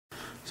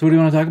So what do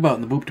you want to talk about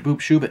in the boop to boop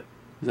shoobit?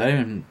 That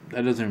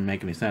doesn't even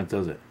make any sense,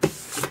 does it?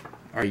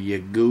 Are you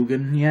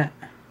googing yet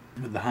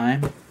with the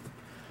Heim?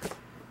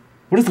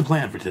 What is the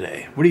plan for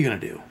today? What are you gonna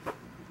do?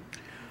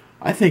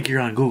 I think you're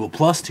on Google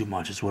Plus too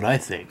much, is what I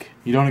think.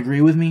 You don't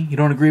agree with me? You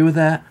don't agree with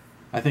that?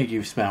 I think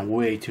you've spent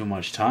way too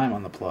much time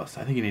on the Plus.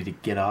 I think you need to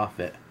get off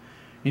it.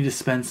 You need to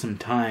spend some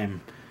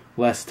time,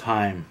 less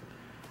time,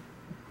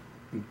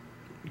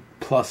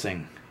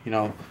 plussing. You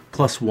know,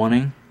 plus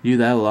oneing. You do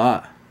that a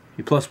lot.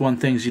 You plus one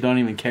things you don't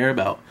even care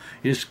about.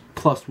 You just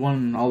plus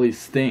one all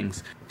these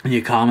things. And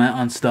you comment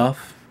on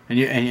stuff.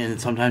 And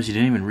sometimes you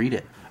didn't even read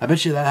it. I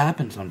bet you that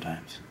happens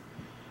sometimes.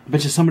 I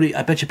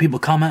bet you people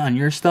comment on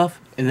your stuff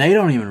and they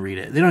don't even read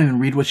it. They don't even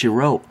read what you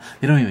wrote.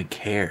 They don't even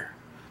care.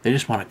 They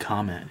just want to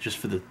comment just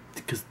for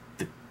because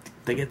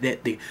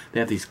they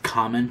have these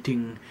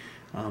commenting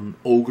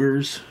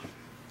ogres.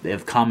 They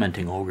have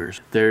commenting ogres.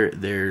 They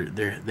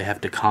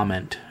have to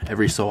comment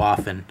every so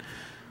often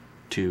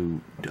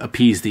to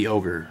appease the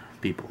ogre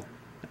people.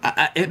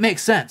 It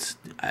makes sense.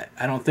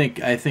 I think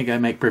I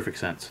make perfect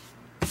sense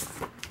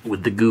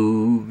with the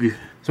goog.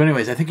 So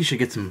anyways, I think you should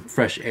get some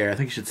fresh air. I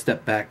think you should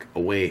step back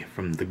away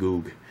from the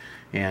goog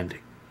and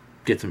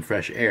get some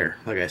fresh air.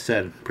 Like I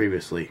said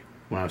previously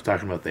when I was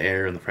talking about the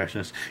air and the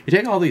freshness. You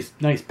take all these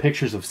nice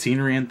pictures of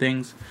scenery and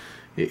things.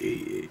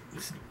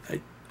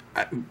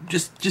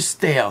 Just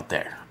stay out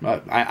there.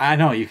 I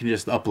know you can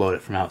just upload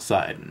it from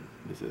outside. And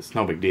it's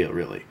no big deal,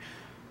 really.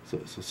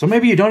 So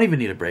maybe you don't even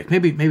need a break.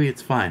 Maybe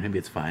it's fine. Maybe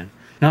it's fine.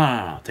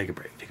 No. Take a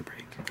break. Take a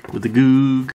break. With the goog.